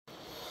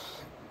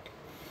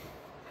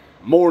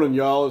Morning,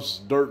 y'all. This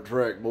is Dirt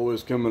Track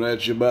Boys coming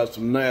at you about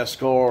some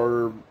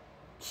NASCAR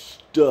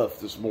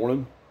stuff this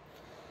morning.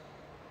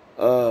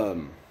 How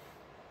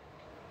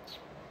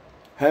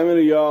many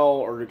of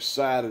y'all are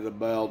excited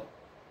about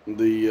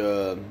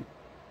the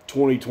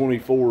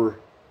 2024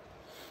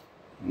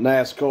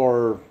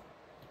 NASCAR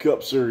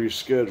Cup Series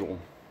schedule?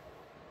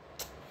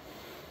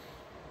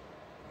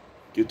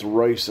 Get to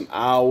race in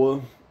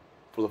Iowa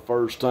for the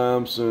first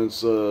time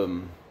since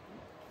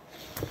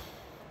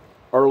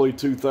early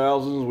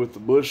 2000s with the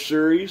Busch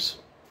Series,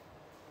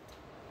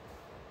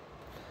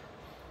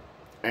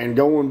 and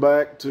going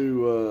back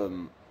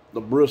to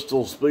the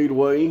Bristol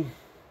Speedway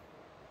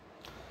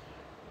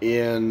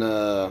in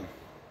the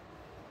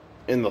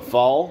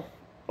fall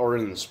or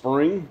in the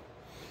spring.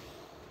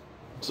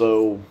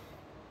 So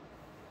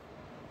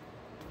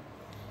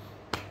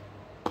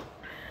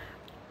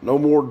no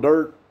more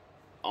dirt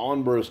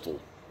on Bristol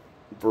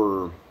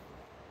for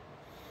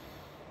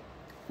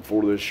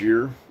this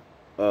year.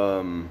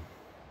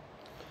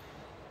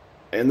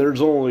 And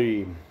there's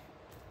only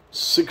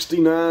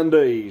 69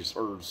 days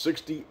or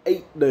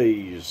 68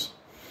 days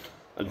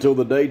until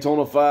the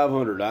Daytona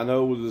 500. I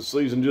know the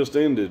season just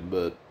ended,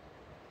 but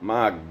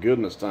my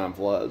goodness, time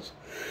flies.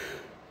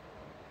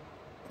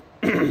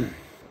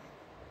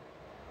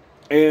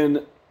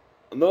 And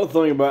another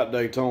thing about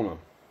Daytona,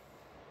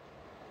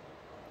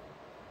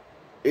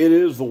 it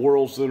is the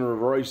world center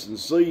of racing.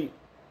 See,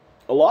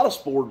 a lot of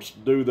sports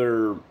do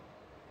their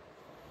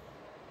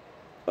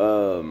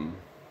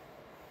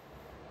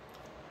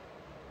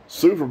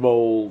Super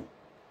Bowl,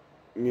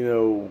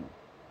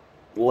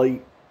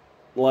 late,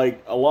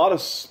 like a lot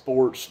of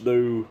sports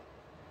do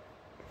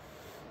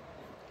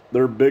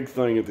their big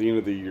thing at the end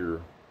of the year.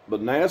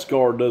 But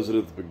NASCAR does it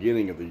at the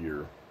beginning of the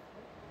year.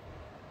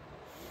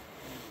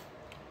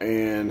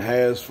 And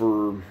has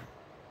for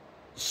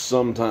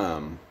some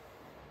time.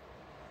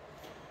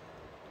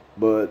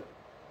 But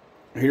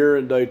here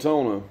at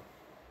Daytona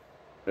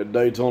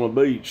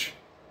Beach,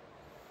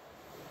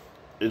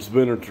 it's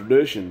been a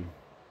tradition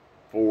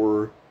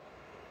for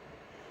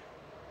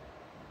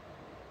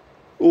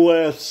the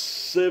last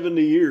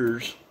 70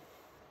 years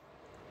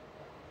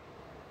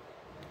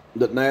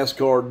that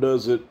NASCAR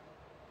does it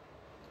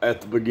at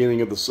the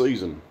beginning of the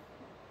season.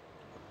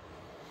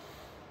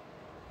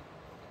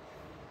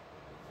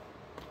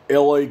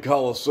 LA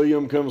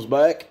Coliseum comes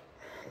back.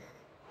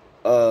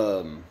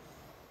 The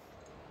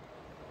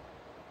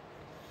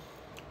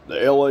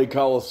LA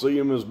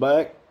Coliseum is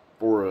back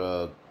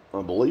for,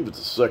 I believe it's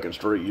the second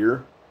straight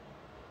year.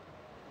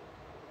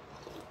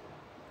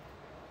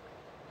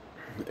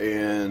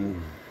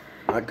 And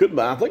I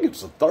think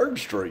it's the third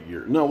straight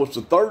year. No, it's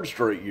the third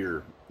straight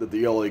year that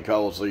the LA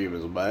Coliseum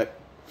is back.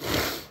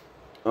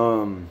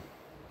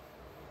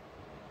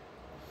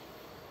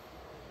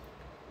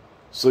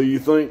 So you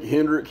think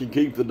Hendrick can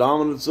keep the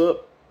dominance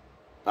up?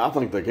 I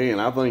think they can.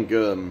 I think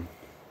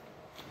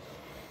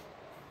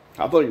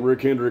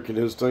Rick Hendrick and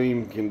his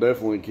team can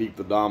definitely keep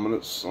the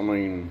dominance. I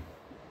mean,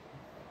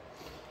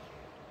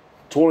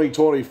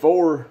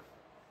 2024,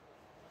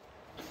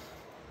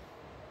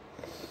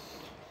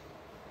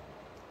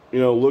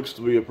 looks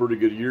to be a pretty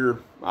good year,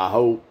 I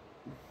hope,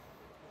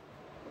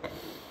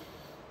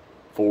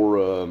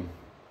 for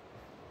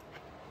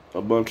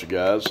a bunch of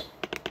guys.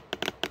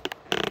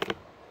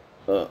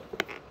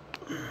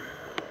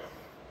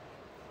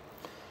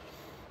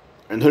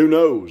 And who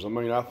knows? I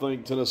mean, I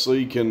think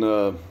Tennessee can,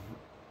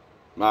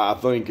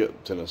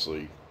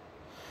 Tennessee.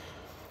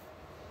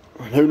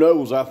 Who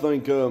knows? I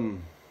think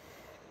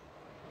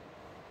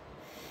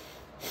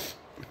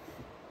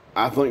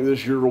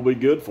this year will be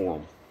good for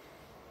them.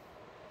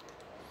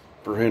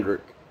 For Hendrick.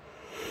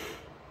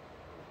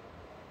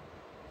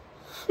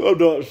 I'm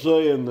not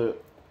saying that,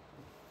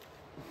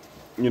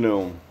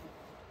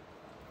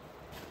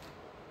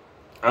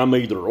 I'm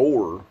either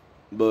or,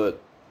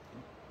 but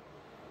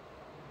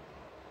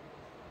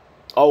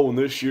and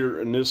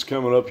this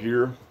coming up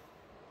year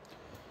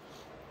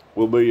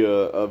will be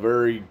a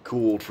very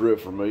cool trip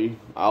for me.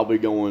 I'll be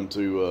going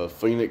to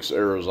Phoenix,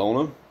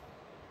 Arizona.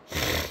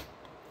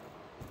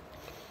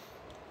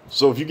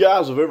 So if you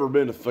guys have ever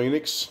been to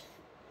Phoenix,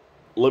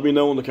 let me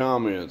know in the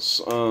comments.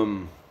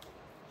 Here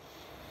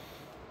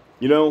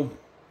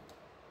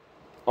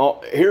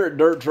at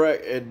Dirt Track,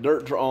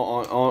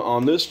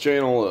 on this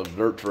channel of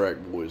Dirt Track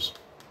Boys,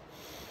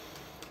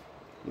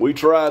 we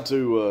try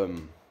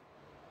to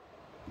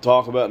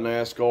talk about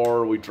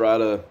NASCAR. We try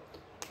to,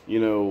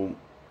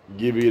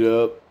 give it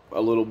up a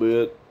little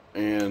bit,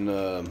 and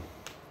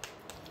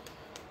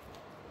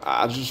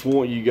I just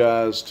want you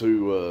guys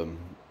to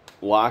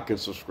like and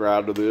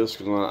subscribe to this,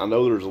 because I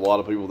know there's a lot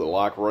of people that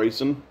like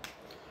racing.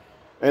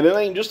 And it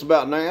ain't just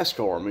about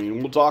NASCAR. I mean,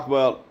 we'll talk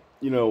about,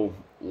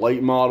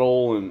 late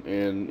model and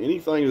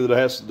anything that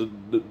has to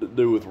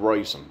do with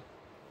racing.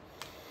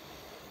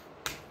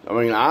 I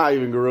mean, I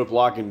even grew up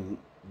liking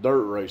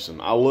dirt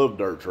racing. I love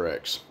dirt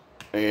tracks.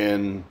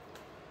 And,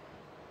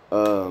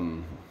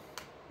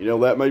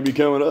 that may be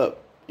coming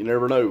up. You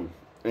never know.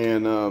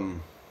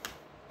 And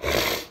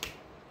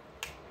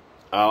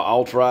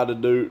I'll try to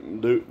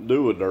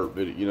do a dirt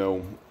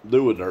video,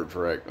 do a dirt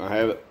track. I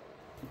have it.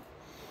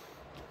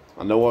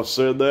 I know I've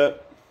said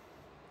that,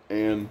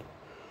 and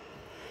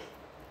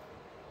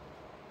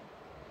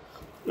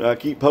I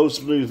keep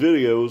posting these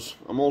videos.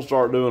 I'm gonna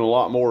start doing a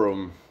lot more of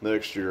them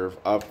next year.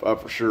 I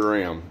for sure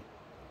am.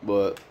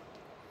 But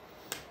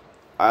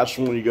I just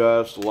want you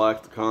guys to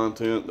like the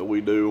content that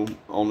we do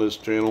on this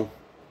channel.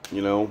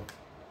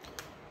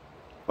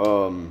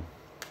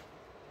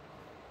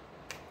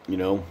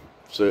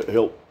 So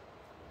help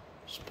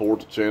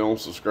support the channel,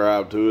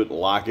 subscribe to it,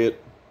 like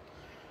it.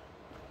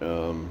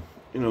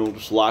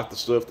 Just like the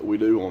stuff that we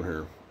do on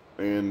here,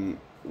 and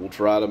we'll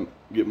try to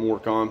get more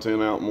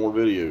content out, more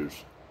videos.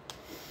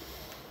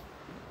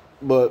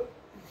 But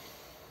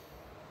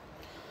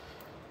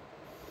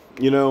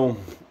I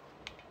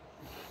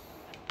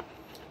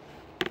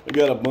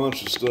got a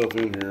bunch of stuff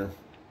in here,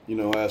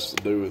 has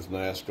to do with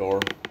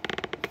NASCAR.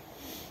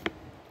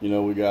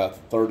 We got the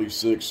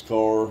 36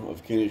 car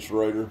of Kenny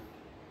Schrader.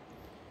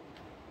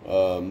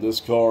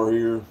 This car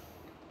here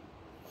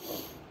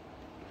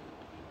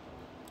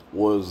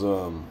was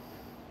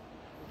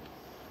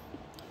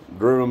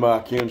driven by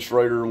Ken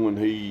Schrader when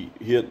he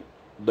hit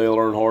Dale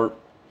Earnhardt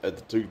at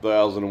the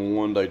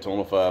 2001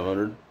 Daytona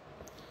 500.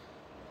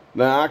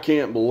 Now, I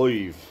can't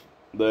believe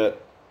that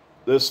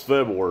this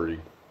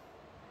February,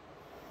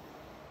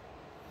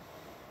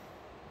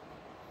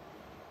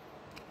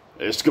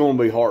 it's going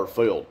to be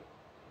heartfelt.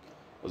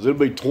 It'll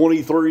be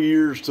 23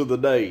 years to the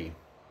day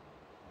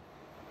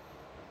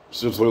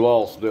since we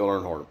lost Dale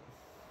Earnhardt.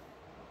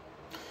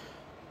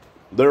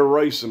 They're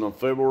racing on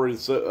February the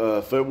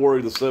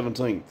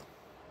 17th.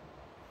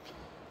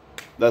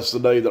 That's the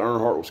day that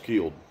Earnhardt was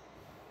killed.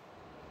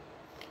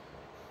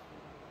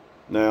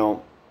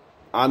 Now,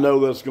 I know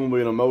that's going to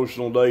be an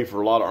emotional day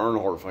for a lot of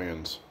Earnhardt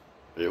fans.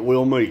 It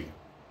will me.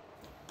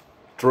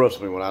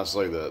 Trust me when I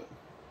say that.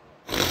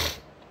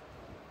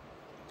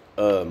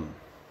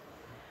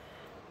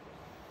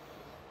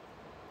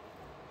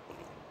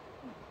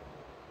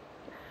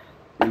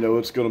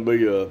 It's going to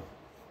be a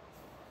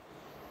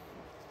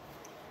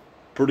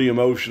pretty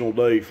emotional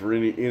day for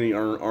any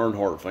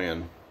Earnhardt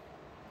fan.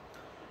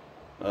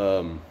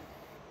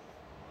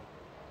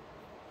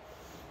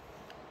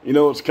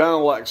 It's kind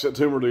of like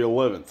September the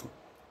 11th.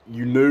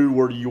 You knew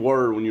where you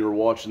were when you were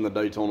watching the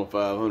Daytona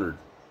 500.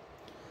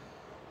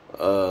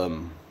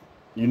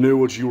 You knew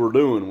what you were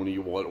doing when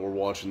you were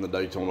watching the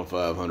Daytona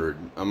 500.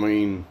 I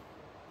mean,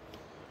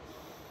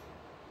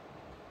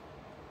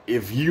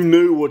 if you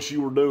knew what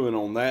you were doing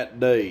on that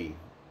day,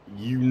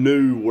 you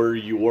knew where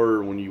you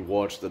were when you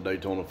watched the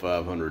Daytona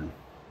 500.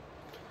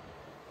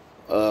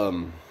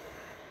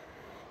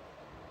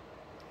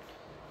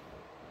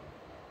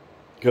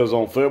 Because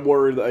on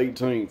February the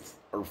 18th,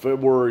 on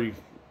February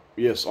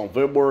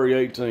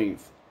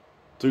 18th,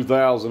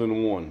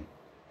 2001.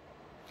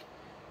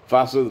 If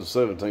I said the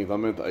 17th, I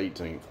meant the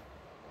 18th.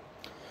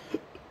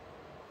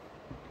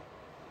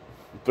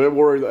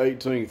 February the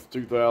 18th,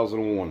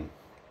 2001.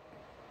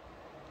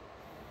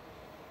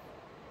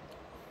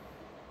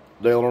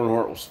 Dale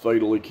Earnhardt was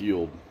fatally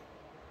killed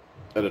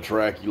at a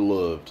track he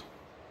loved.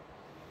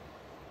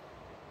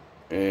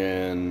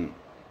 And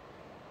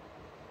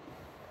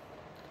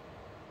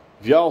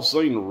if y'all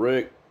seen the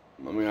wreck,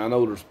 I mean, I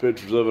know there's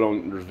pictures of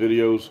it there's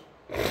videos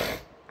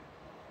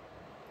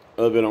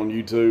of it on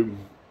YouTube,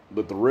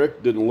 but the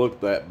wreck didn't look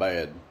that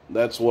bad.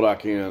 That's what I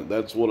can't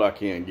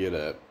get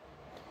at.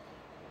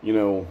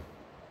 The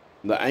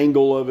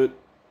angle of it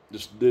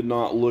just did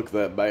not look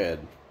that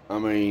bad. I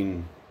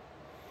mean,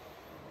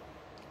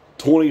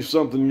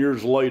 20-something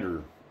years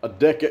later,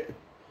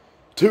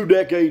 2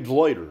 decades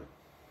later,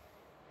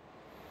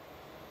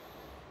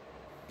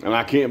 and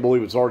I can't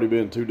believe it's already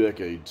been 2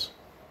 decades.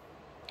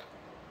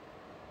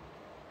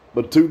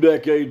 But 2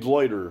 decades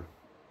later,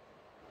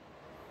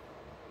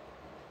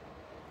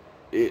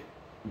 it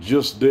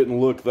just didn't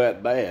look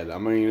that bad. I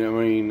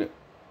mean,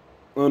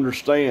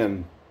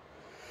 understand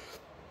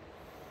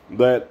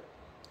that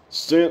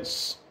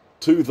since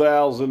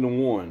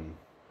 2001,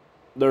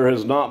 there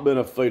has not been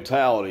a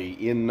fatality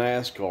in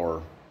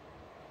NASCAR.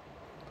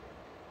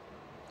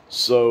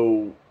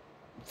 So,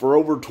 for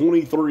over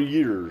 23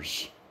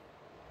 years,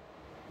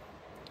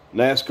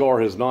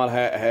 NASCAR has not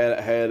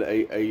had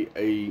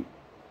a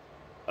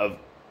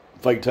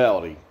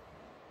fatality.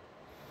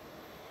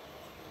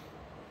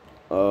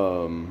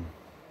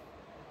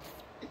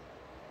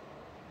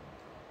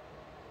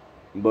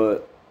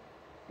 But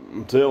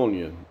I'm telling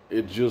you,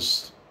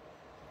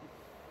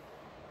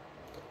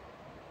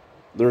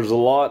 there's a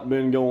lot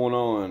been going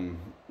on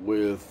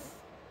with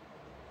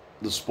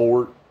the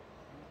sport.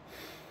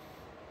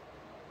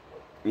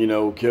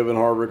 Kevin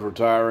Harvick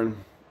retiring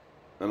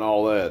and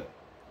all that.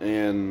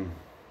 And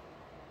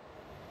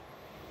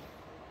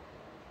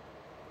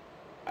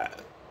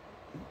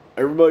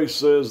everybody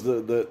says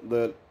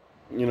that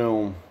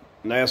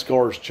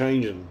NASCAR is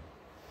changing.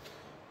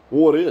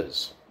 Well, it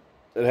is.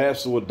 It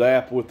has to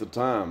adapt with the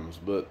times.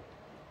 But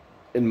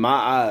in my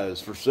eyes,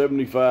 for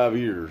 75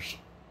 years,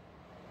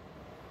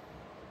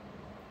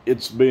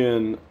 it's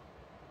been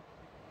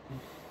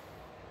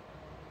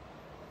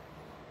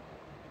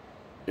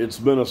it's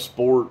been a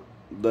sport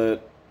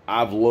that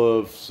I've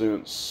loved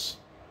since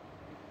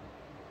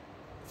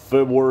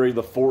February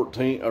the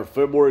 14th or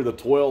February the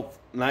 12th,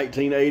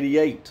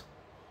 1988.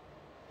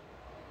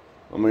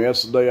 I mean,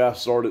 that's the day I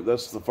started.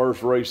 That's the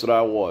first race that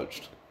I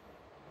watched.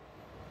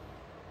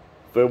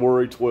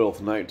 February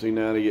 12th,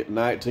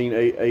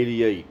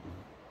 1988.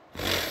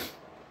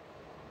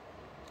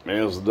 And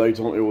it was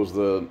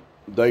the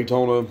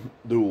Daytona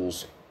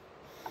Duels.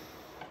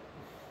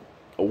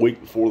 A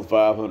week before the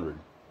 500.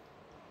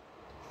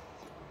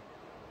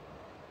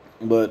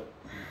 But,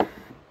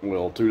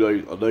 well, 2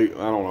 days, a day, I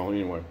don't know,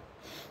 anyway.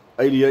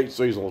 88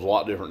 season was a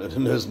lot different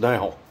than it is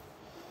now.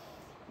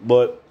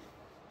 But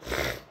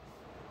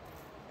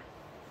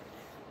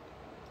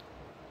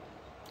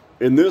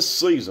in this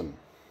season,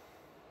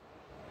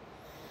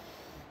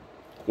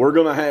 we're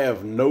going to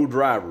have no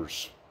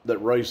drivers that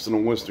raced in the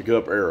Winston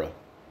Cup era.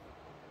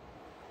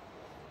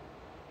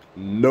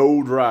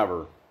 No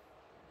driver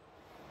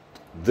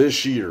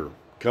this year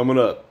coming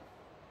up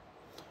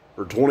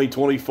for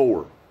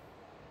 2024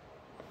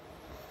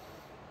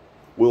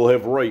 will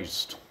have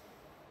raced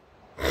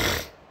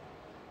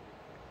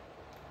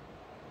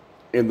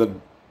in the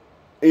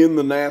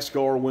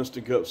NASCAR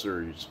Winston Cup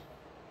Series.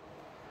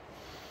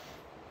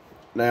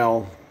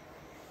 Now,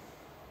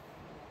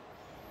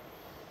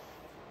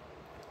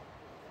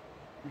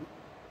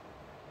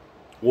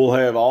 we'll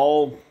have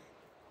all,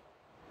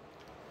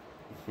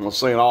 I'm not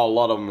saying all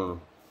of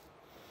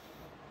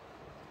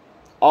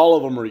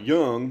them are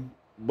young,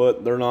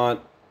 but they're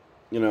not,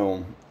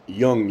 young.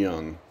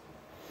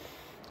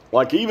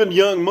 Like even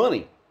Young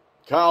Money,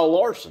 Kyle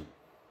Larson.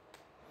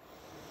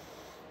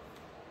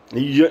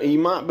 He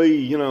might be,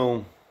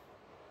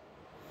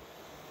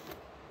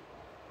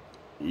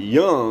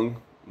 young,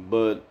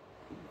 but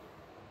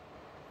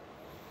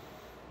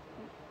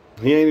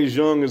he ain't as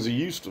young as he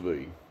used to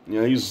be.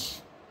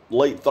 He's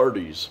late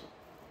 30s.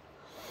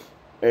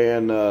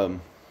 And,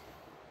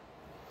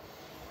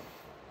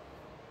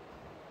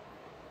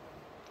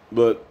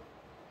 but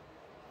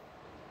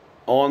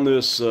on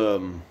this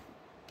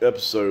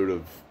episode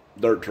of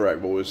Dirt Track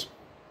Boys,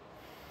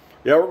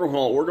 yeah,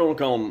 we're gonna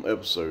call them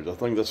episodes. I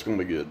think that's gonna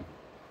be good.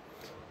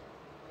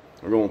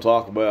 We're gonna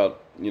talk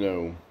about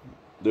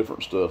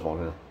different stuff on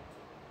here.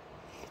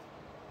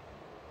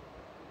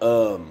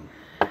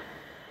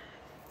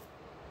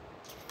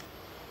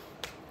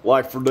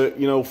 Like for Dale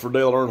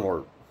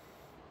Earnhardt,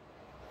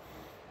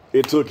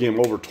 it took him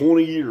over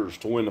 20 years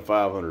to win the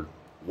 500.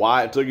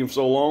 Why it took him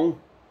so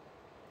long,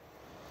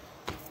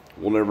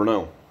 we'll never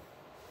know.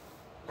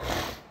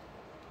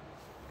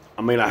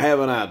 I mean, I have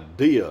an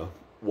idea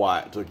why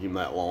it took him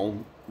that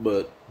long,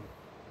 but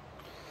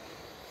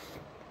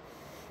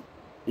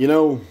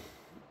Dale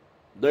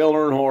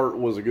Earnhardt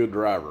was a good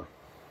driver.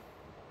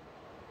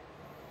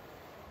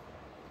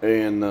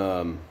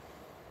 And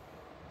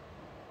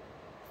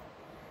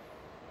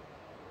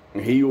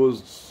he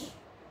was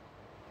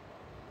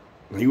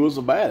a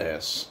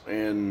badass,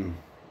 and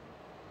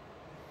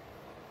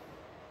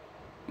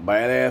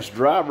badass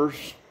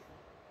drivers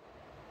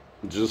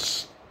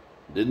just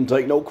didn't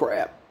take no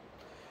crap.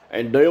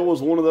 And Dale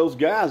was one of those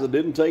guys that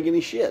didn't take any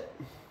shit.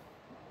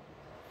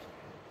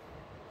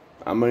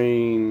 I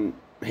mean,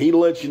 he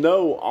let you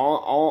know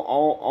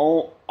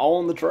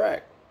on the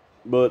track.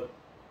 But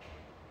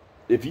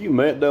if you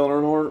met Dale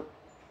Earnhardt,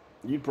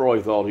 you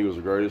probably thought he was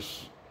the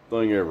greatest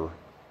thing ever.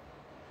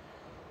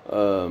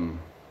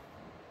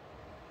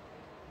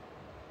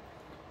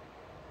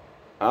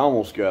 I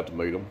almost got to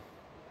meet him.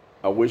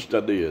 I wished I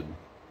did.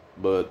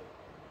 But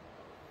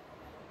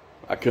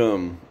I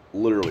come,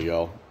 literally,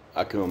 y'all,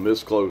 I come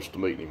this close to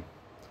meeting him.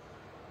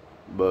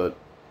 But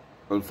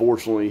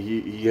unfortunately,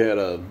 he had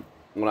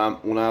when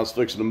I was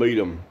fixing to meet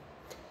him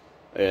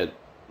at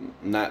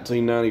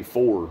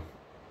 1994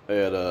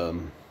 at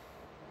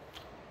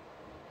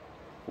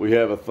we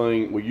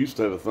used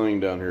to have a thing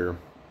down here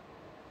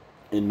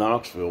in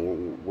Knoxville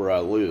where I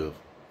live.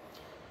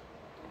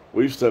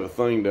 We used to have a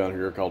thing down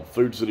here called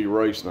Food City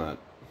Race Night.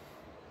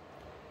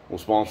 It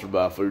was sponsored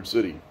by Food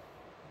City.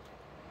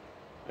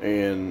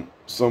 And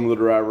some of the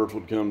drivers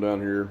would come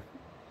down here,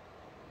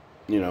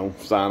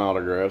 sign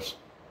autographs,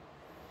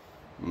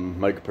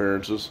 and make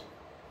appearances.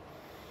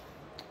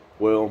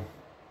 Well,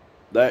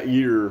 that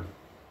year,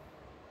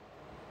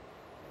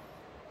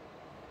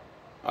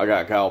 I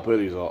got Kyle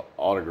Petty's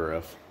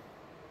autograph.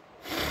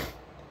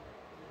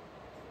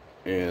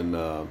 And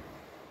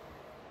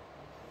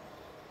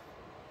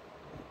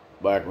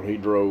back when he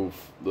drove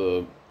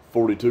the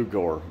 42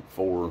 car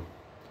for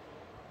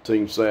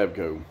Team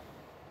Sabco.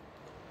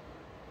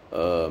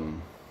 But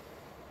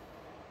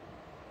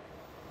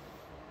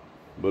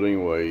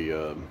anyway,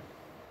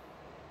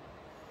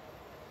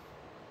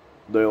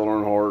 Dale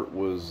Earnhardt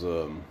was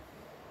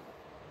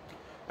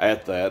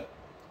at that,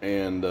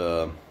 and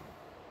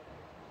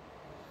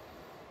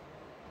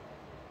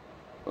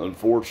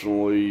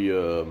unfortunately,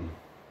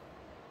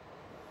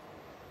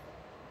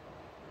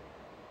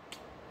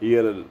 he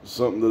had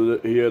something to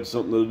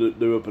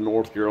do up in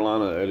North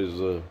Carolina at his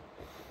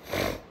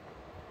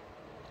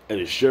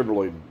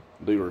Chevrolet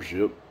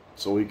dealership,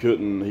 so he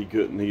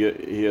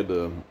had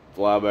to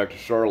fly back to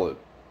Charlotte.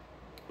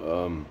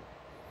 But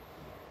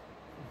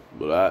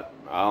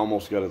I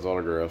almost got his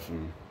autograph,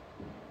 and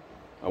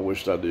I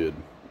wished I did,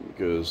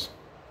 because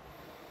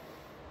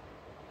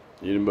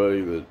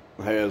anybody that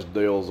has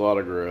Dale's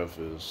autograph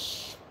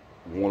is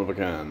one of a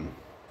kind.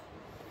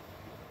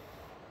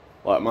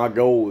 Like, my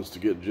goal is to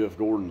get Jeff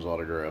Gordon's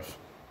autograph,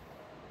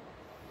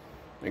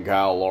 and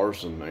Kyle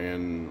Larson,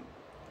 and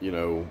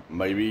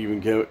maybe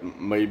even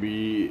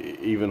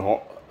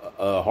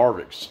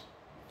Harvick's.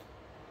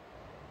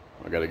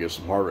 I gotta get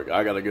some Harvick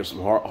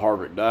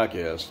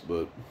diecast,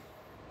 but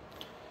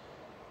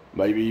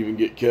maybe even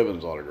get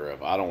Kevin's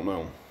autograph. I don't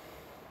know.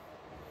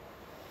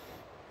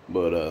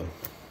 But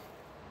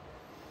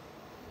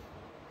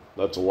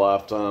that's a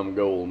lifetime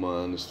goal of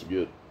mine, is to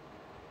get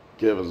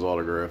Kevin's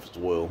autograph as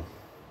well.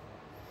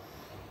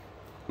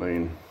 I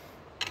mean,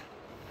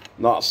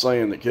 not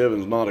saying that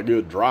Kevin's not a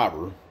good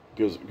driver,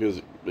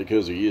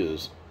 because he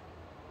is.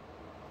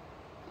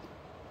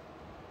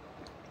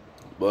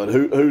 But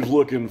who's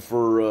looking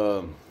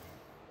for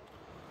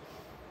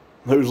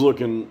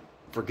Kevin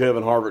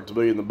Harvick to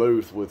be in the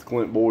booth with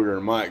Clint Boyer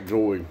and Mike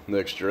Joy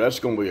next year? That's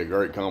going to be a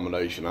great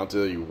combination, I'll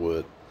tell you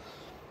what.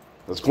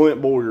 Because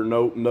Clint Boyer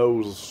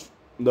knows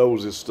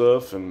his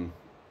stuff, and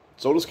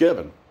so does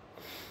Kevin.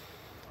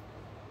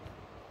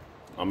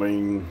 I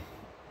mean,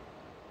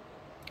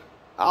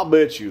 I'll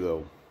bet you,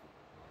 though,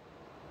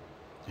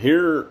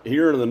 here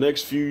in the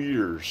next few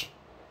years,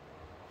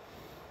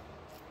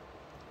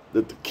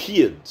 that the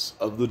kids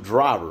of the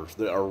drivers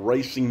that are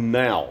racing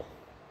now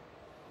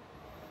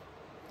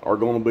are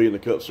going to be in the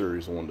Cup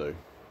Series one day.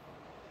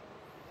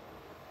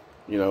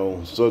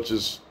 Such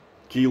as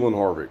Keelan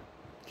Harvick,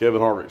 Kevin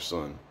Harvick's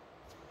son.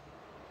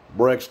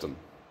 Brexton,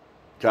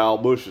 Kyle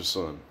Busch's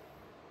son.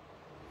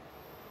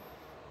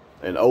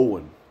 And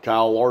Owen,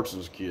 Kyle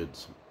Larson's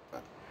kids.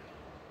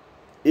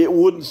 It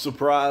wouldn't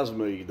surprise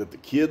me that the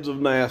kids of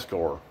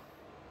NASCAR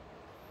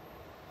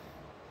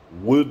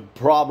would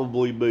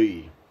probably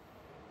be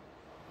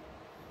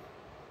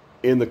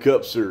in the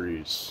Cup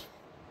Series,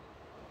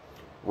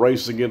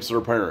 racing against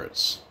their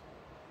parents.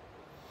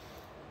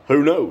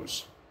 Who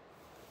knows?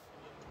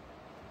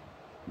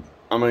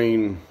 I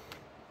mean,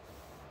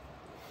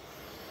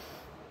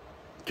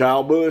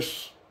 Kyle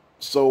Busch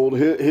sold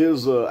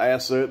his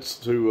assets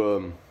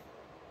to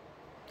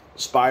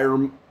Spire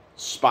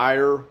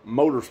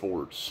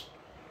Motorsports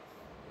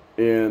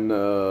in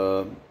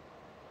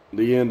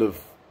the end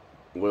of,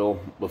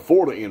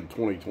 before the end of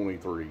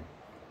 2023.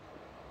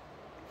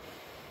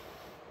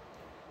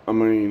 I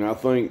mean, I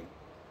think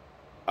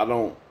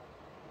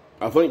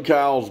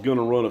Kyle's going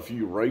to run a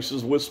few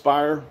races with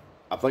Spire.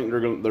 I think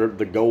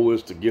the goal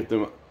is to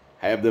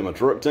have them a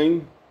truck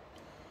team,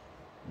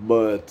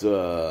 but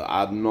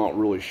I'm not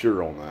really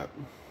sure on that.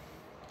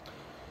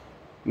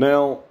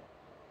 Now,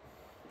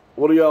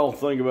 what do y'all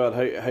think about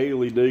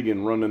Hailie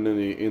Deegan running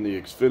in the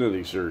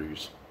Xfinity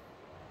Series?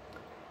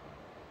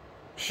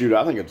 Shoot,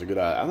 I think it's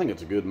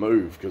a good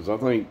move, because I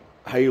think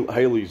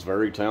Haley's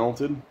very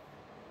talented.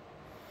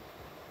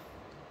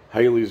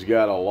 Haley's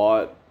got a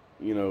lot,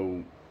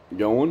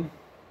 going.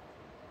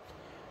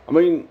 I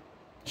mean,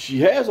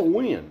 she has a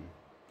win.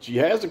 She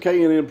has a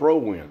K&N Pro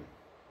win.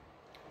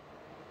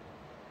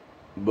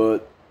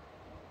 But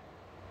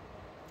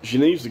she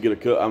needs to get a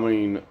cut. I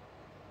mean,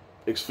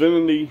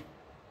 Xfinity,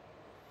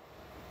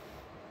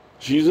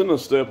 she's in a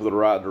step of the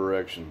right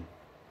direction.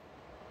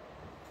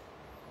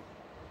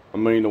 I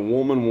mean, the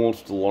woman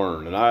wants to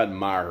learn, and I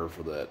admire her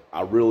for that.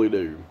 I really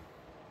do.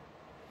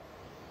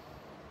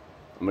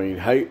 I mean,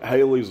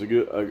 Haley's a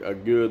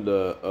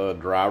good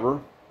driver.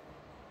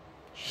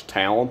 She's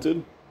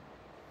talented.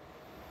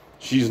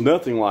 She's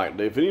nothing like,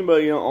 if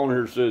anybody on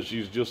here says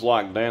she's just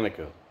like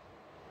Danica,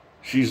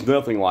 she's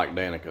nothing like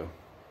Danica.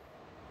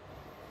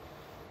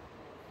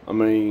 I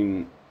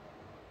mean,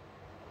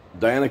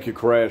 Danica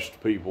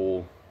crashed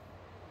people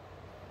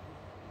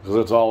because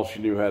that's all she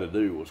knew how to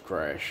do was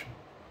crash.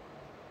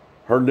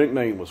 Her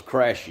nickname was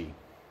Crashy.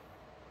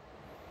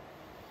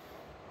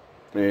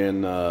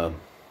 And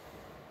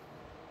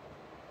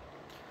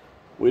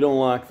we don't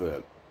like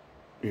that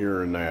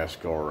here in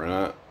NASCAR.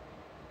 And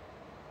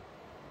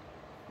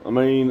I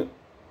mean,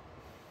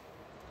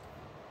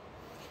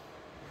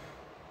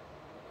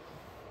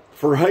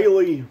 for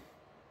Hailie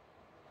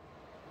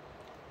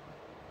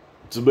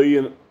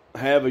to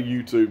have a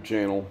YouTube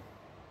channel,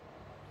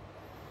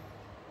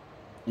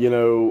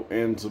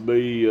 and to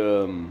be,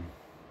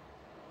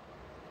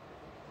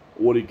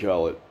 what do you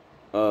call it?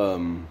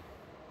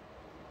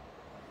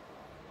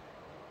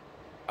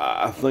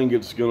 I think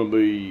it's gonna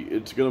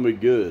be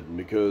good,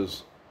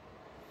 because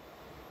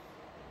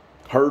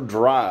her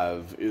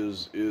drive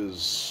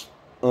is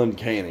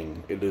uncanny.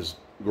 It is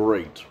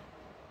great.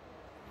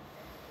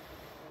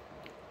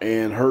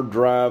 And her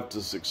drive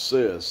to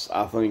success,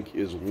 I think,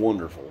 is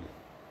wonderful.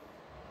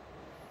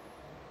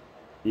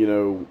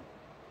 It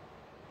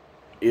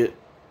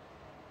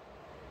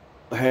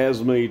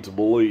has me to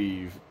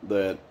believe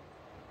that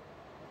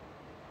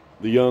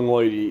the young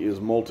lady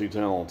is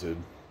multi-talented,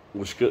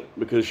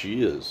 because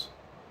she is.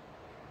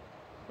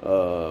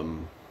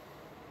 Um,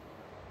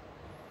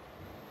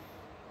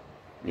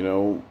 you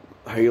know,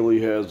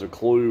 Haley has a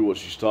clue what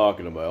she's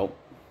talking about,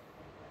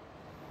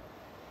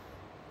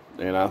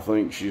 and I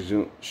think she's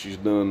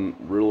done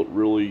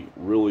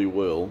really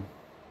well.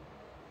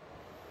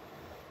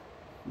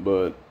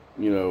 But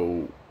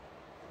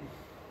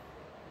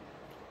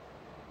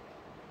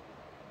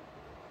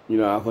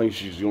I think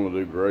she's going to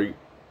do great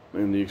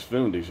in the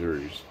Xfinity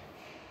series.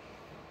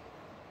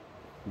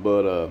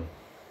 But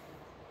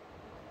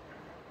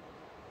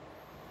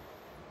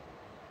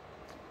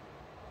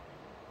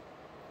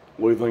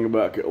what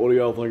do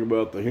y'all think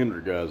about the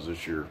Hendrick guys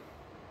this year?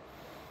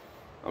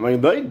 I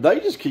mean, they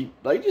just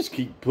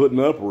keep putting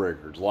up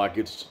records like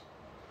it's.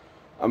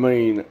 I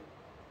mean,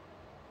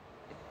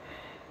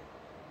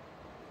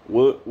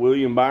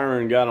 William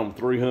Byron got them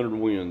 300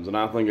 wins, and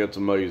I think that's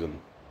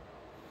amazing.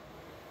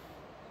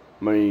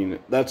 I mean,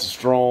 that's a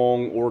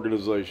strong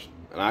organization,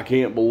 and I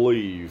can't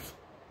believe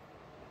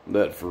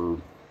that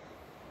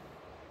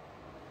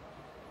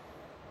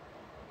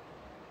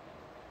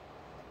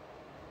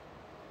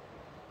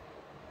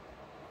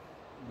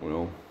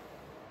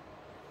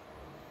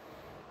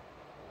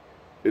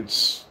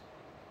it's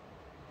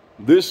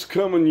this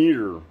coming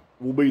year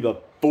will be the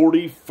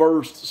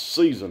 41st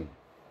season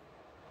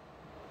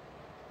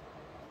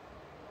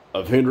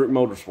of Hendrick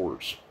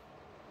Motorsports.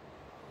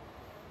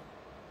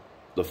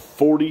 The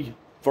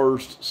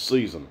 41st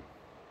season.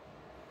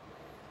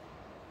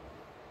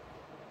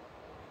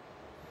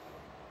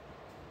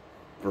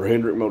 For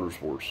Hendrick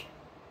Motorsports.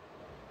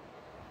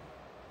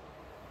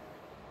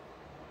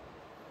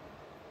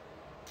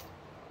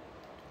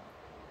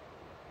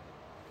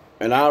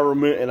 And I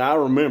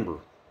remember,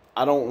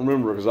 I don't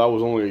remember because I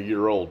was only a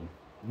year old,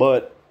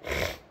 but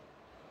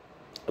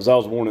as I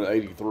was born in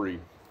 '83.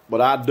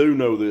 But I do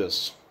know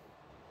this.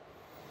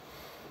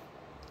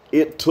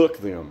 It took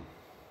them.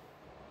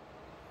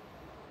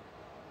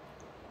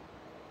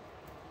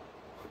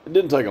 It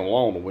didn't take them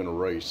long to win a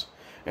race.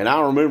 And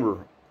I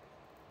remember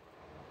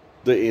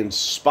that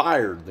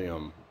inspired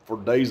them for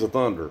Days of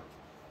Thunder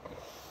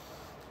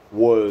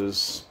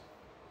was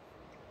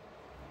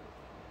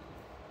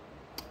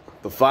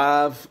the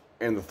 5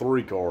 and the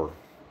 3 car,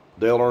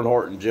 Dale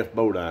Earnhardt and Jeff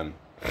Bodine,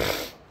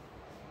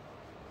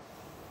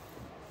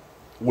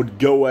 would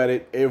go at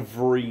it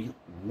every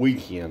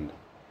weekend.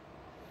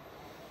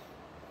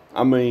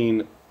 I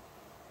mean,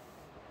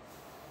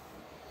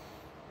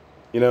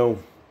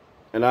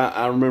 and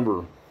I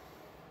remember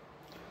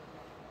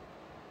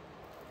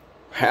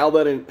how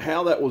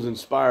that was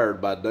inspired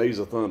by Days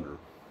of Thunder.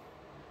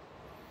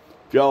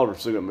 If y'all ever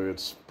seen that movie,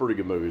 it's a pretty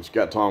good movie. It's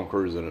got Tom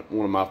Cruise in it,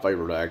 one of my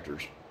favorite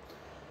actors.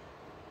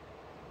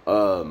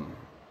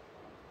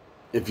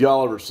 If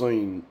y'all ever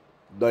seen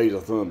Days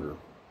of Thunder,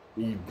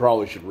 you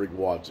probably should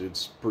rewatch it.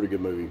 It's a pretty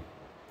good movie.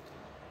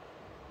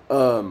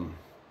 But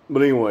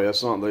anyway,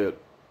 that's not that.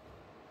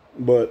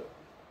 But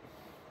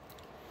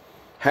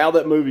how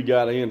that movie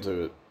got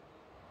into it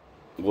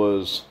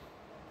was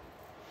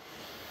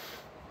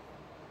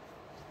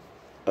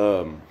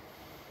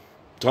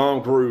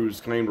Tom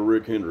Cruise came to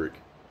Rick Hendrick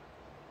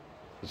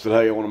and said,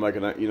 "Hey, I want to make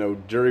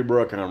Jerry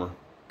Bruckheimer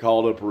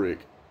called up Rick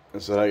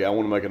and said, "Hey, I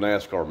want to make a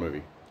NASCAR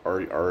movie.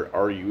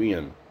 Are you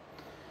in?"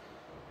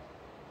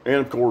 And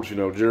of course,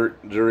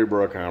 Jerry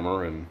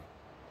Bruckheimer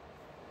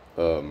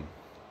and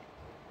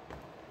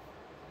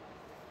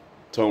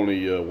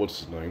Tony, what's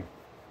his name?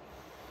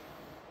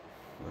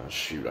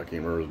 Shoot, I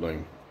can't remember his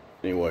name.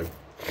 Anyway,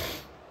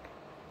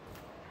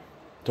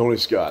 Tony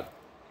Scott.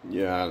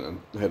 Yeah,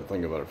 I had to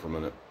think about it for a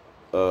minute.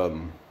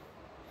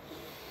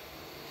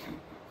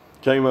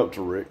 Came up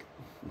to Rick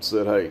and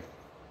said, "Hey,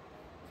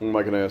 I'm going to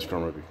make an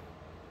NASCAR movie.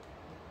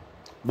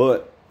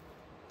 But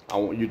I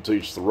want you to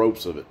teach the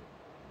ropes of it."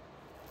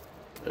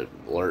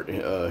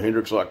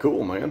 Hendrick's like,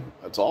 "Cool, man.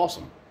 That's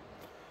awesome."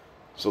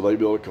 So they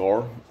built a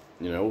car,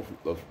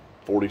 the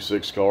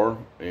 46 car,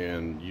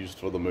 and used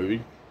for the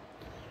movie.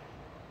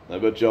 I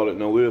bet y'all didn't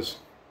know this,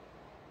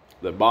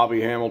 that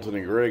Bobby Hamilton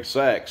and Greg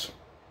Sacks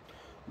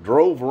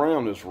drove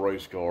around this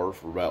race car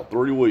for about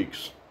 3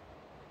 weeks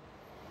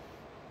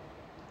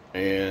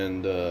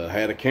and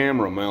had a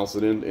camera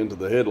mounted into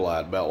the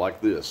headlight about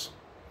like this.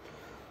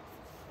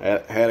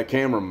 Had a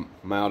camera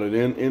mounted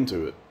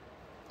into it,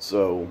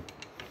 so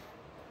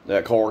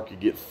that car could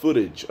get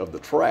footage of the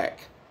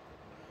track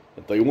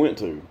that they went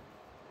to.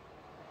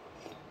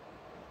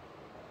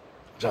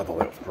 Which I thought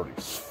that was pretty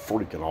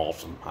freaking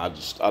awesome.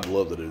 I'd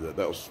love to do that.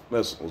 That was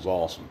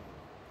awesome.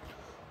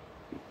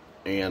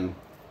 And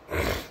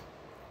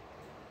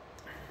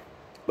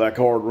that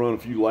car would run a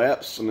few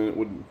laps, and then it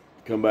would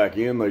come back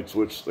in. They'd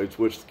switch the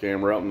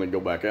camera out, and then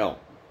go back out.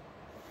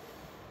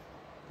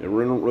 It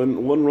wouldn't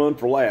run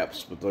for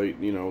laps, but they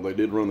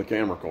did run the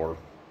camera car.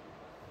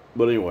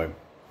 But anyway,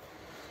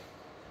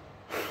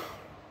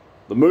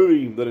 the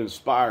movie that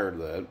inspired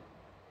that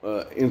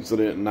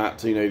incident in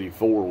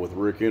 1984 with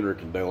Rick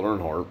Hendrick and Dale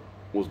Earnhardt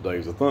was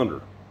Days of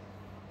Thunder.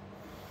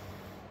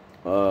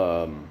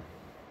 And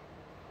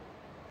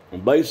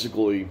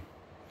basically,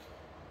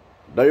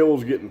 Dale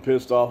was getting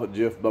pissed off at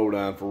Jeff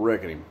Bodine for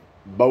wrecking him.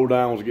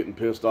 Bodine was getting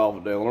pissed off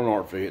at Dale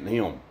Earnhardt for hitting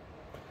him.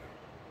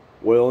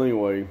 Well,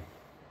 anyway,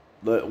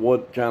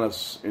 what kind of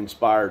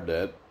inspired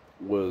that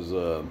was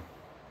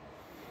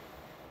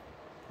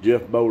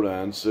Jeff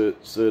Bodine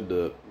said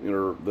to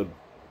the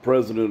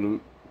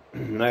president of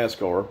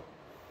NASCAR,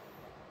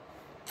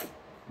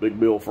 Big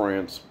Bill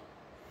France,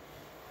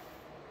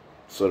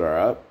 said, all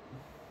right.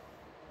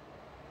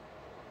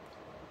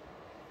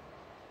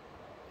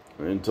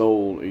 And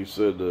he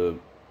said to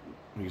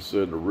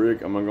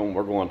Rick, we're going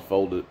to have to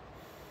fold it.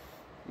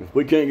 If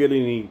we can't get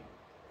any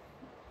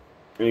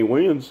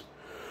wins,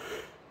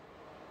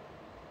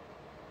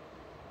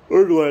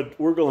 we're going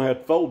to have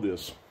to fold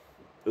this.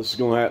 We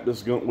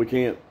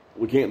can't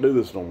do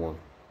this no more.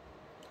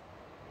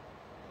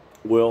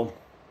 Well,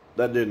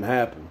 that didn't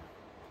happen.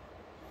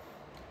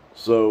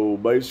 So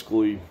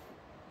basically,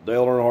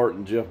 Dale Earnhardt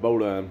and Jeff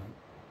Bodine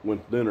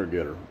went to dinner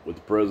together with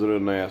the president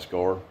of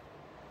NASCAR,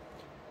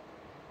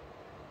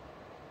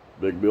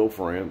 Big Bill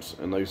France,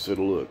 and they said,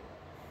 look,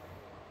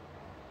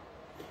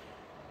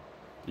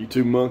 you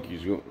two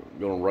monkeys going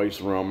to race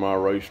around my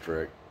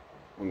racetrack.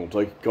 I'm going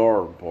to take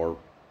your car apart.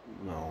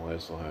 No,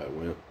 that's not how it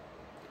went.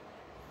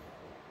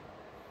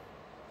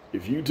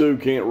 If you two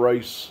can't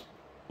race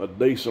a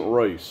decent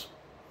race,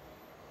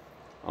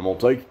 I'm going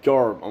to take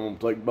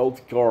both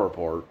the car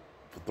apart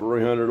for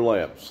 300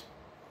 laps.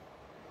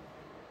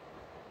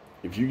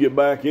 If you get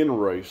back in the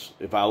race,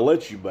 if I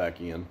let you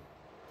back in,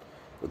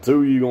 the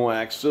two of you going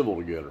to act civil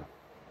together.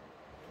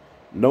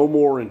 No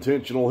more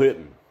intentional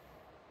hitting.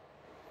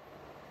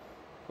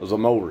 As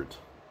I'm over it,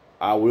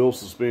 I will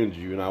suspend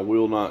you and I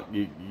will not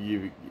give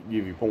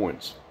you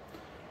points.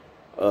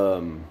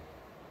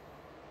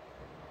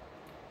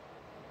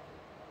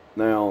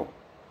 Now,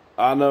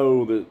 I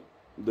know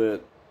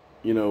that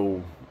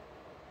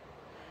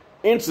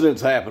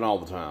incidents happen all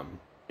the time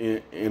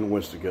in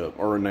Winston Cup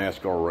or in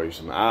NASCAR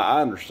racing.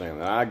 I understand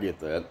that. I get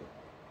that.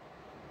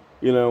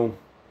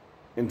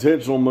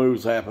 Intentional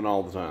moves happen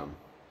all the time.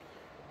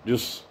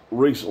 Just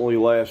recently,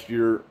 last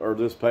year, or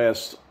this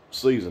past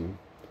season,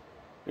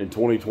 in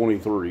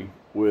 2023,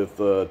 with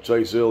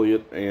Chase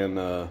Elliott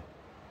and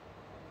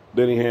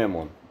Denny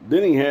Hamlin.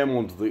 Denny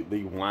Hamlin's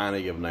the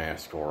whiny of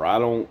NASCAR. I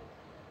don't,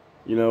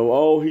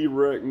 he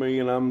wrecked me,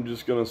 and I'm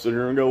just going to sit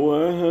here and go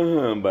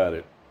about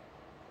it.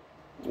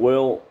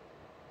 Well,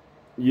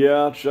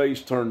 yeah,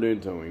 Chase turned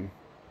into him,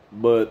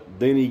 but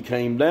Denny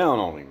came down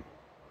on him.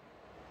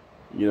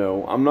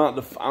 I'm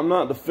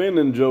not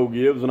defending Joe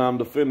Gibbs, and I'm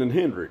defending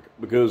Hendrick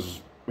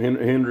because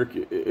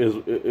Hendrick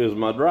is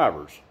my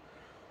drivers.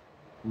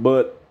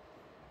 But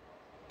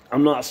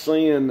I'm not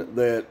saying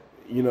that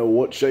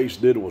what Chase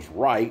did was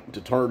right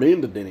to turn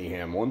into Denny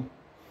Hamlin.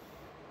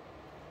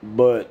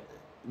 But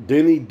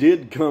Denny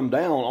did come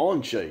down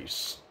on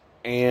Chase,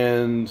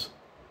 and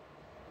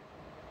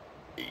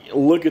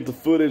look at the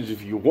footage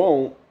if you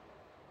want.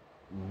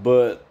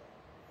 But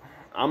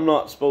I'm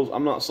not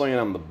saying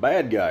I'm the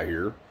bad guy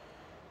here.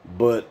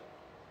 But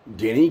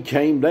Denny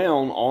came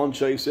down on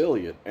Chase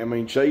Elliott. I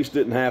mean, Chase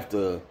didn't have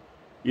to,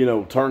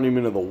 turn him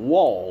into the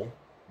wall,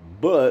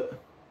 but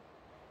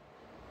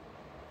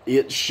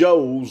it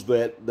shows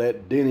that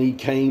Denny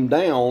came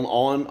down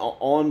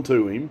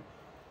onto him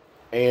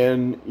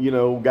and,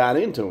 got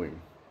into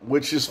him,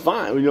 which is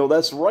fine.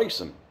 That's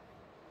racing.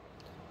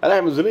 That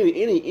happens in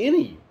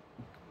any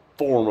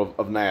form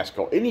of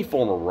NASCAR, any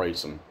form of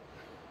racing.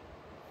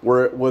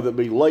 Whether it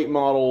be late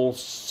model,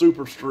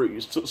 super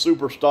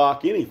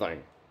stock,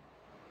 anything.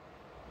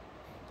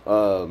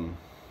 But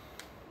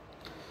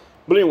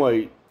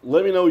anyway,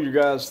 let me know your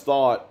guys'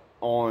 thought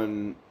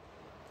on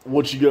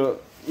what you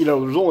got.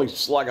 There's only,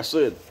 like I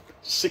said,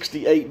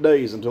 68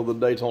 days until the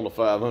Daytona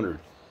 500.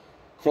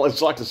 Well,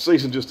 it's like the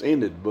season just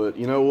ended, but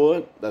you know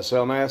what? That's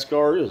how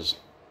NASCAR is.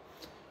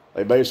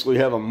 They basically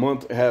have a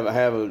month, have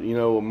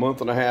a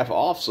month and a half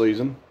off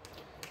season,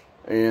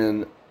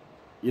 and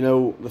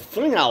the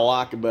thing I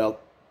like about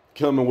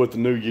coming with the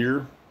new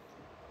year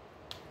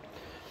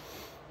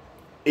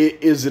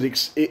it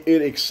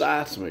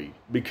excites me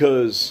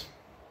because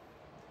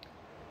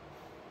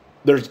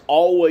there's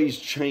always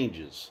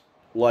changes.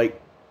 Like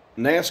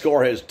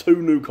NASCAR has 2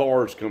 new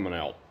cars coming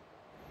out.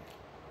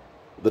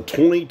 The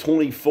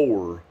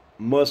 2024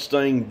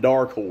 Mustang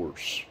Dark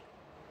Horse,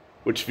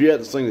 which if you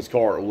haven't seen this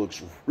car, it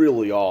looks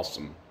really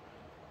awesome.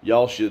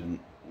 Y'all should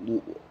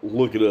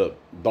look it up.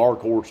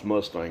 Dark Horse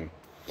Mustang.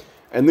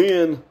 And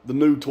then the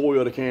new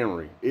Toyota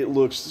Camry.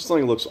 This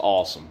thing looks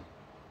awesome.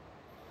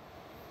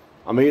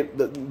 I mean,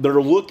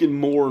 they're looking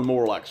more and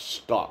more like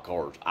stock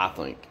cars, I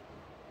think.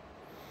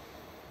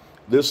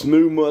 This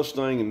new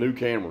Mustang and new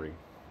Camry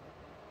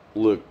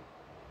look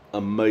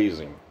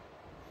amazing.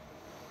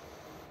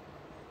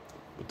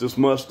 But this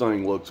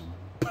Mustang looks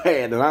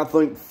bad, and I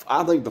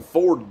think the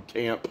Ford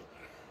camp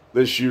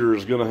this year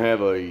is going to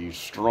have a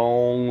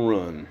strong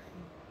run.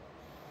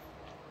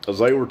 Because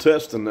they were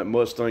testing that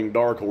Mustang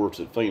Dark Horse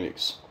at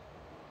Phoenix.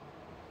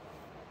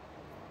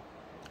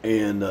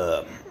 And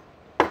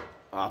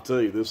I'll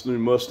tell you, this new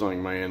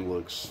Mustang, man,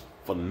 looks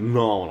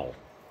phenomenal.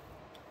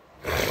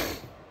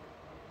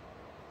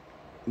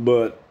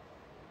 But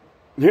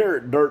here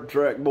at Dirt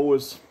Track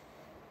Boys,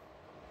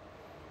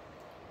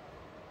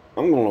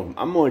 I'm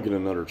making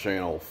another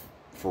channel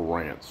for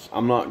rants.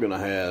 I'm not gonna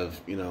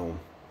have, you know,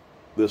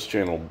 this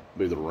channel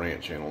be the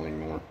rant channel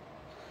anymore,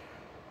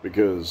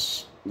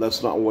 because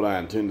that's not what I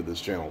intended this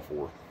channel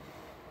for.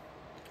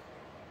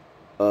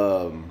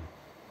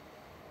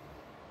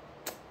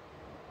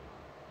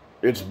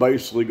 It's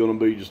basically going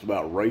to be just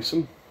about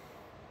racing.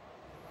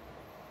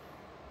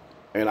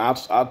 And I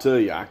tell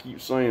you, I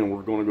keep saying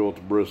we're going to go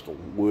to Bristol,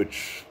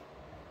 which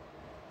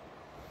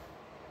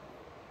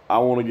I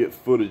want to get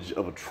footage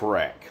of a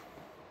track.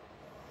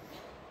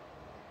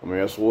 I mean,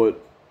 that's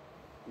what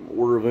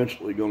we're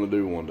eventually going to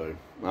do one day.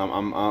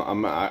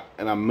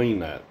 And I mean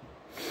that.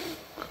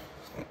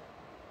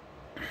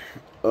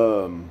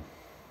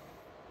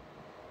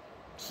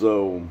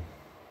 So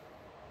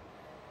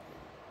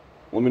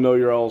let me know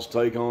your all's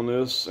take on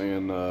this,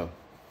 and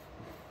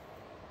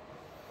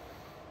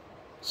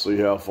see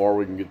how far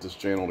we can get this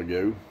channel to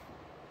go.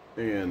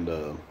 And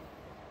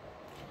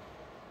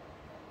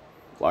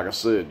like I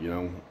said, you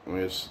know, I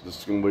mean, this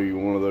is going to be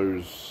one of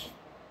those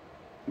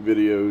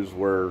videos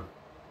where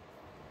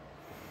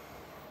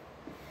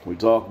we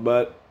talk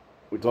about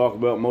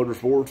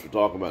motorsports, we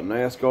talk about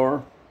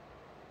NASCAR,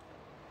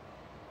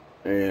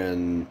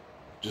 and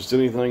just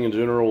anything in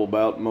general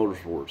about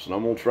motorsports. And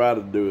I'm gonna try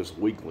to do this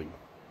weekly,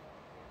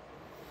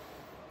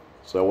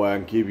 so that way I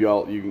can keep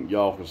y'all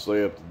can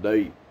stay up to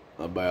date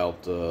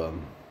about the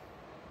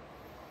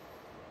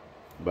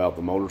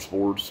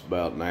motorsports,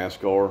 about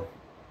NASCAR,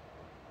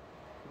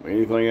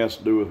 anything that has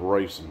to do with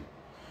racing.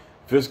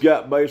 If it's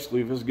got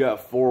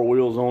 4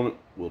 wheels on it,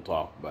 we'll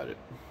talk about it.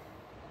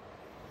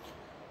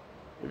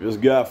 If it's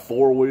got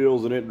 4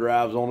 wheels and it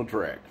drives on the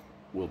track,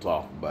 we'll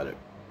talk about it.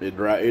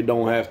 It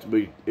don't have to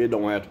be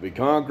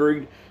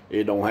concrete.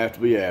 It don't have to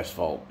be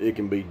asphalt. It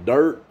can be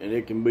dirt and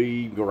it can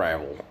be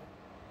gravel.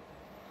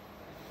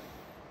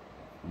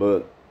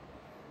 But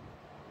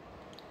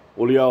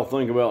what do y'all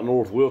think about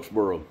North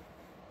Wilkesboro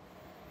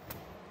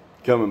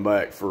coming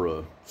back for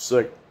a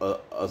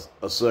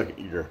second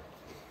year?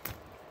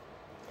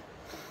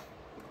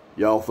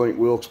 Y'all think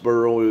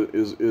Wilkesboro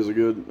is a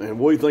good? And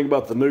what do you think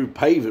about the new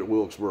pave at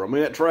Wilkesboro? I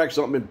mean, that track's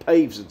not been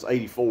paved since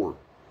 '84.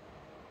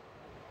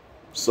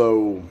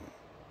 So,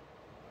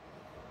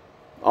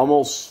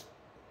 almost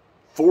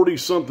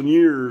 40-something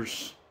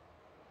years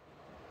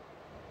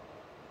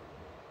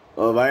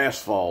of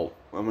asphalt.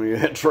 I mean,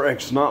 that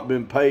track's not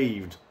been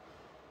paved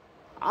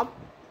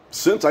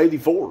since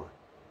 '84.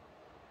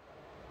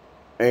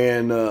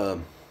 And,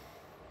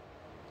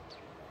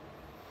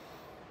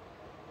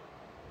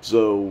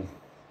 so,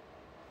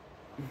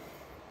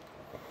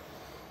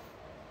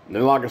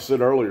 and like I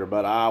said earlier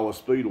about Iowa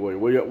Speedway,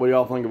 what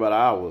y'all think about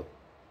Iowa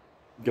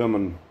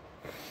coming?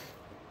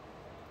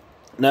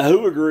 Now,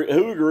 who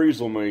agrees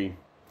with me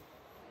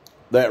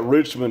that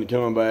Richmond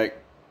coming back,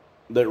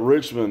 that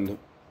Richmond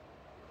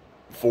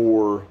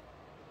for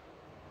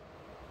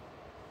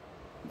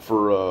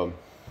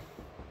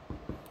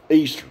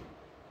Easter?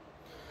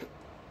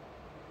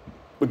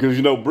 Because,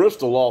 you know,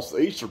 Bristol lost the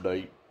Easter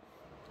date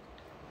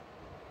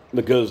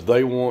because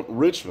they want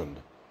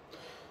Richmond.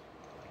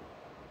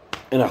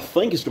 And I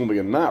think it's going to be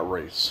a night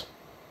race,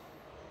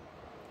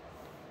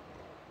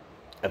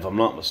 if I'm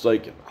not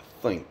mistaken. I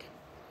think.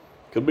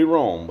 Could be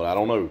wrong, but I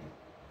don't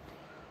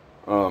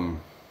know.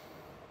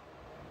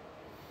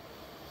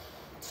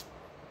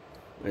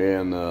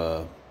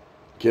 And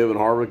Kevin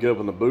Harvick up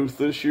in the booth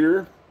this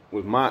year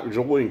with Mike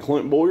Joy and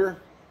Clint Boyer.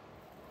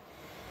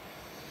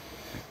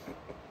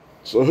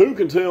 So who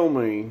can tell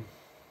me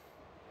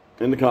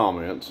in the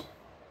comments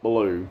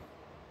below,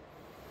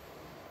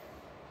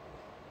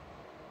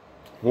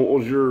 what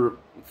was your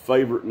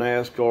favorite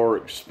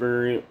NASCAR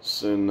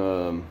experience?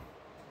 And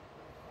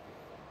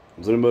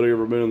has anybody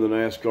ever been in the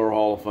NASCAR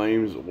Hall of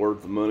Fame? Is it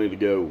worth the money to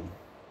go?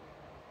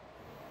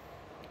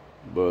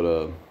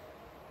 But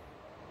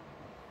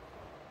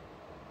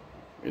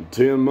in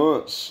 10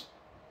 months,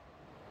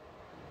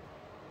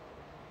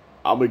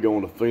 I'll be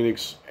going to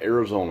Phoenix,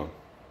 Arizona.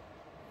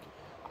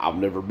 I've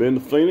never been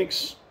to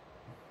Phoenix.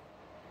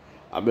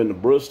 I've been to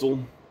Bristol.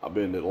 I've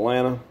been to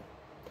Atlanta.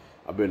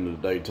 I've been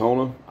to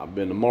Daytona. I've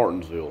been to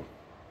Martinsville.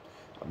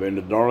 I've been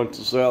to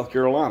Darlington, South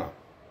Carolina.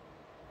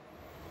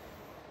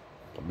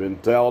 I've been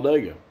to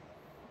Talladega.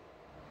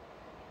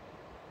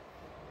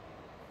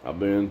 I've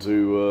been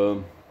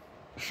to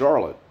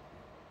Charlotte.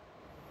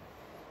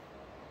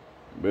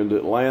 I've been to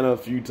Atlanta a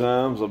few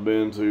times. I've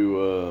been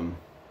to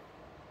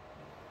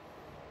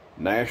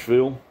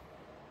Nashville.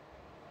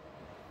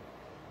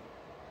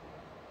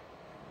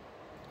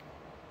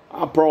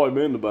 I've probably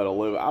been to about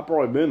 11. I've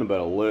probably been to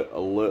about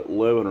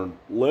 11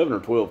 or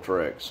 12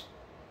 tracks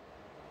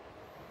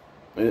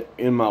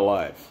in my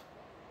life.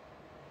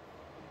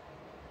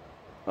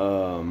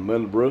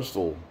 Been to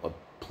Bristol a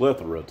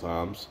plethora of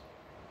times.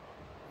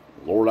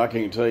 Lord, I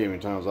can't tell you how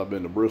many times I've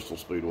been to Bristol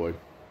Speedway.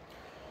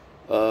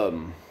 But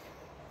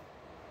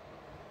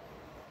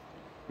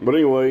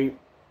anyway,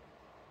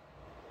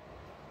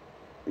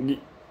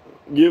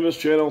 give this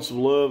channel some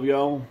love,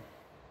 y'all.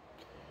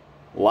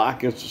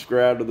 like and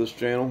subscribe to this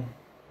channel.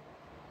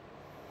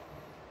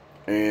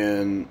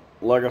 And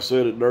like I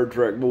said at Dirt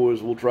Track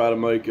Boys, we'll try to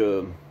make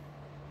a,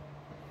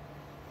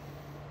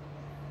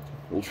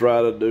 we'll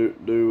try to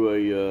do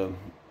a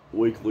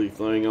weekly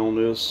thing on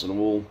this, and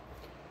we'll,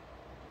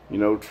 you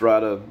know, try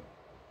to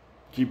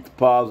keep the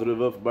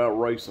positive up about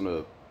racing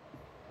up.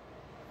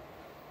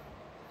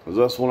 Because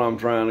that's what I'm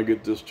trying to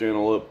get this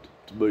channel up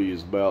to be,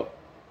 is about,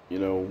 you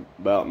know,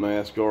 about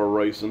NASCAR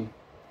racing.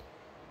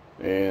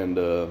 And,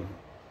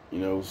 you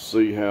know,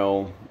 see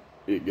how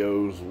it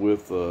goes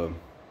with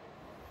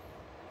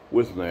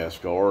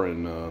NASCAR,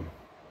 and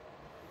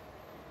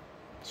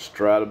just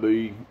try to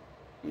be,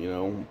 you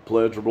know,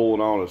 pleasurable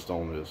and honest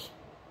on this.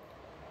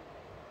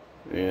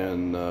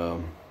 And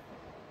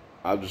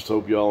I just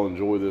hope y'all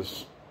enjoy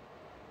this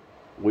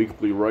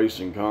weekly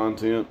racing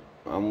content.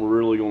 I'm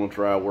really going to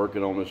try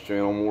working on this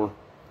channel more.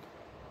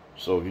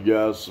 So if you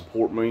guys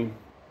support me,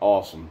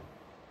 awesome.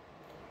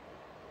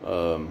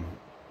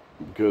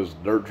 Because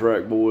Dirt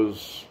Track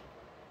Boys,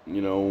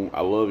 you know,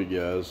 I love you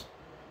guys,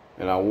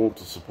 and I want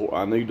to support.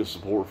 I need the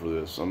support for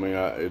this. I mean,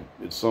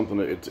 it's something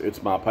that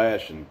it's my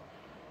passion.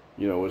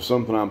 You know, it's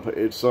something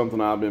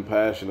I've been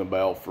passionate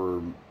about for,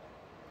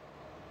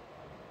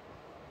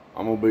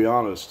 I'm gonna be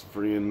honest,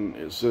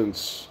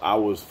 since I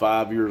was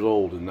 5 years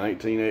old in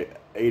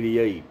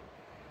 1988,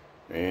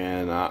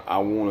 and I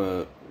want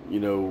to, you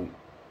know,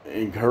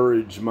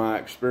 encourage my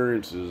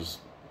experiences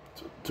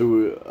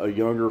to a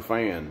younger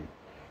fan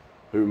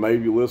who may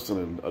be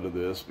listening to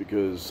this,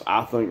 because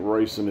I think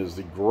racing is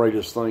the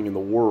greatest thing in the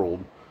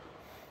world.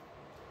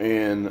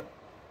 And,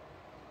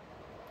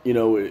 you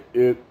know,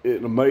 it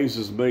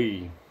amazes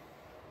me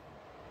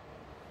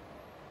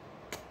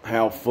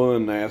how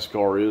fun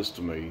NASCAR is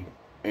to me.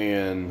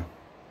 And,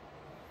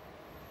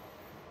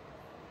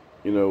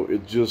 you know,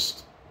 it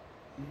just,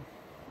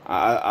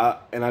 I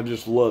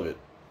just love it.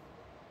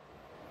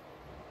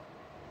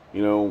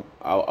 You know,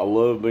 I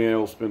love being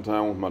able to spend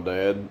time with my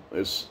dad.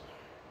 This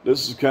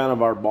is kind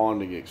of our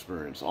bonding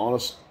experience.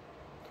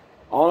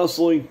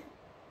 Honestly,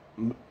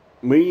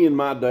 me and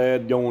my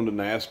dad going to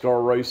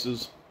NASCAR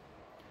races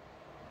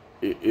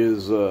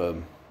is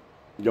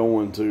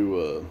going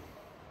to,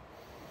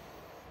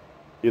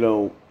 you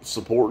know,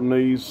 supporting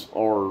these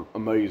are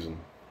amazing.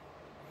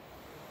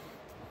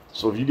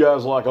 So if you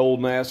guys like old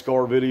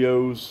NASCAR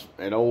videos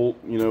and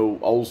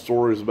old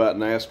stories about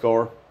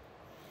NASCAR,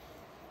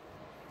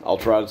 I'll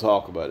try to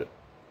talk about it.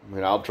 I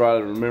mean, I'll try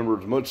to remember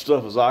as much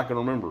stuff as I can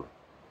remember.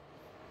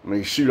 I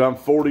mean, shoot, I'm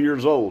 40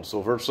 years old, so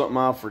if there's something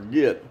I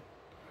forget,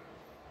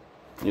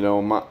 you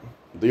know,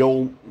 the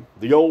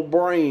old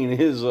brain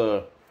is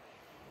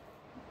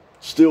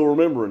still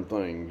remembering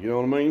things. You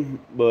know what I mean?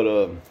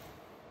 But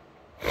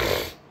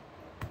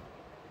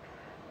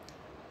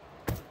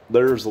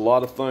there's a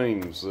lot of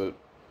things that,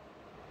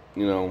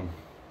 you know,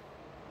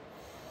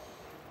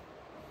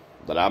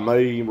 that I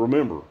may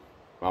remember,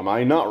 I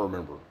may not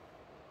remember,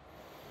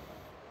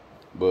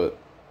 but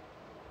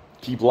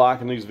keep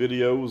liking these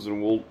videos,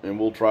 and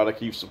we'll try to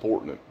keep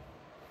supporting it.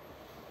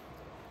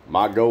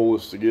 My goal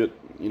is to get,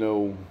 you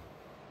know,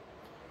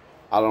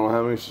 I don't know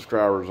how many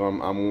subscribers I'm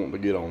wanting to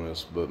get on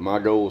this, but my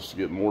goal is to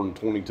get more than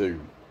 22.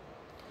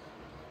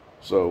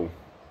 So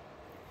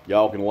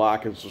y'all can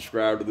like and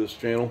subscribe to this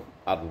channel.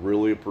 I'd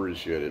really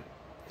appreciate it.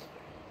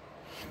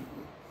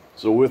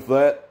 So with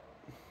that,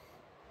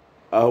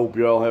 I hope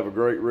y'all have a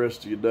great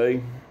rest of your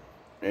day,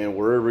 and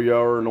wherever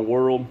y'all are in the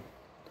world,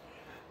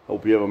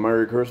 hope you have a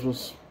Merry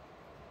Christmas.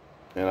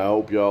 And I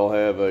hope y'all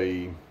have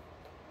a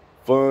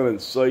fun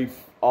and safe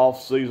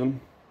off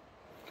season.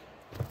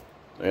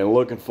 And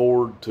looking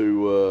forward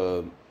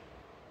to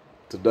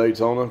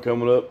Daytona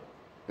coming up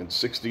in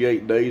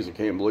 68 days. I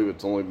can't believe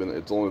it's only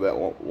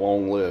that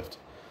long left.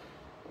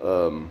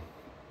 You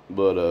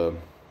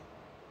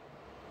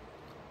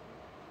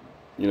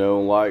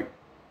know, like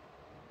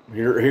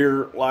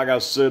here, like I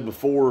said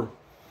before,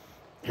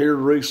 here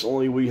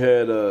recently we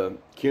had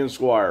Ken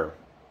Squire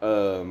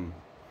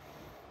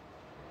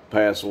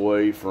pass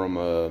away from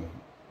a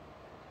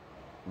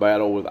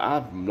battle with, I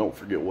don't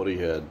forget what he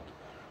had,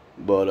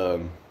 but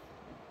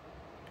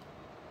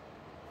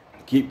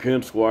keep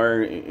Ken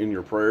Squire in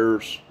your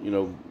prayers, you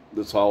know,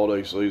 this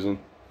holiday season.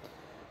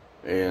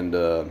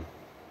 And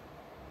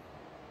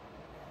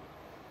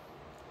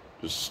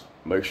just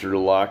make sure to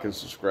like and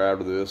subscribe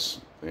to this,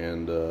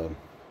 and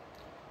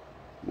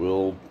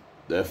we'll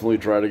definitely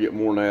try to get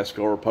more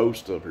NASCAR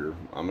posts up here.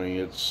 I mean,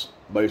 it's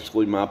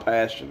basically my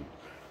passion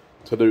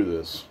to do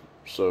this.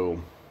 So,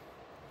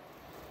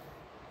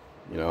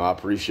 you know, I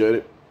appreciate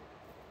it.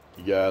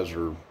 You guys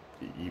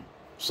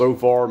so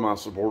far, my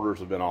supporters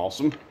have been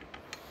awesome.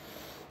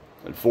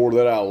 And for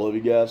that, I love you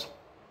guys.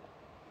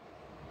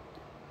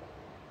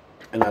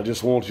 And I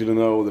just want you to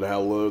know that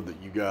how loved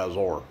that you guys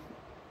are.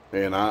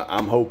 And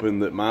I'm hoping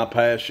that my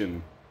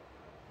passion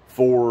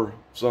for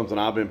something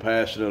I've been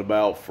passionate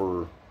about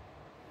for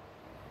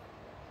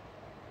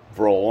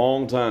a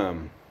long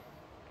time.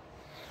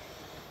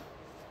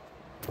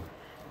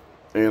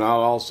 And I'd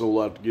also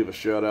like to give a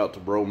shout out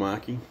to Bro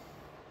Mikey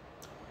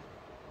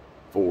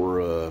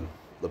for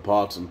the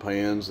pots and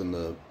pans and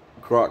the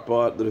crock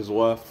pot that his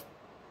wife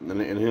and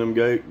him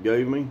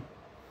gave me.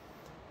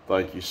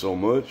 Thank you so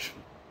much.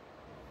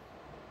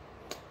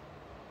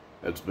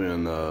 That's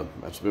been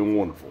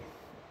wonderful.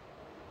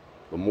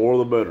 The more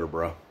the better,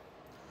 bro.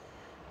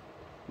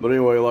 But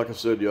anyway, like I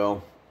said,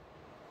 y'all,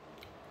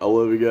 I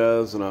love you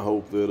guys, and I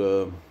hope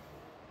that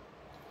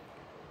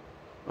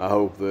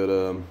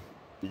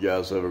you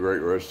guys have a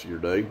great rest of your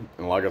day.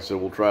 And like I said,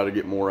 we'll try to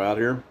get more out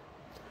here.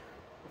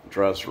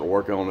 Try to start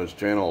working on this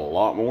channel a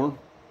lot more.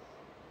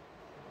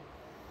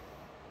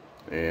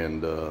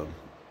 And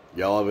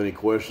y'all have any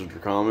questions or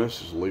comments,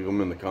 just leave them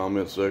in the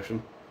comment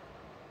section.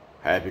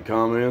 Happy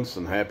comments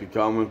and happy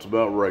comments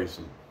about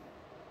racing.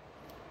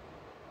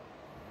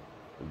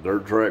 The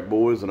Dirt Track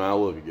Boys, and I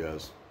love you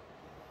guys.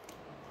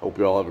 Hope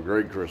y'all have a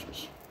great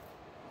Christmas.